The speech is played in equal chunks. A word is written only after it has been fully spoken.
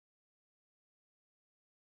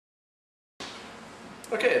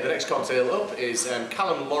Okay, the next cocktail up is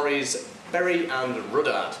Callum Laurie's Berry and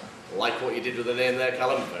Ruddarb. Like what you did with the name there,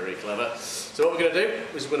 Callum, very clever. So what we're going to do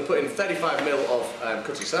is we're going to put in 35ml of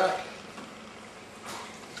cutty sack,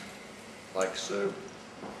 like so.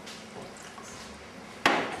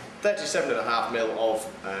 37.5ml of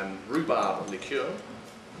rhubarb liqueur.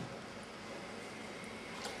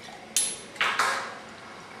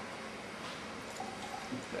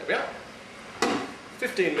 There we are.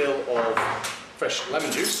 15ml of fresh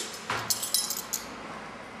lemon juice.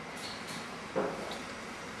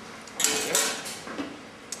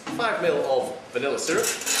 5ml of vanilla syrup.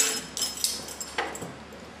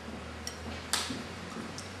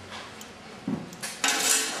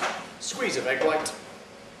 Squeeze of egg white.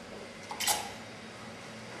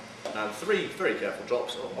 And 3 very careful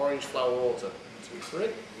drops of orange flower water. 2, 3,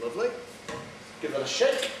 lovely. Give that a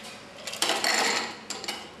shake.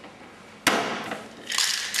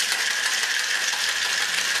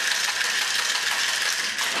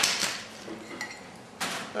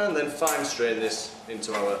 And then fine strain this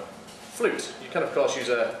into our flute. You can of course use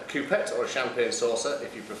a coupette or a champagne saucer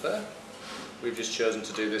if you prefer. We've just chosen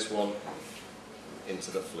to do this one into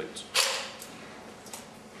the flute.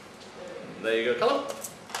 And there you go, Callum.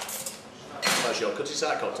 That's your cutty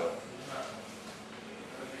sack cocktail.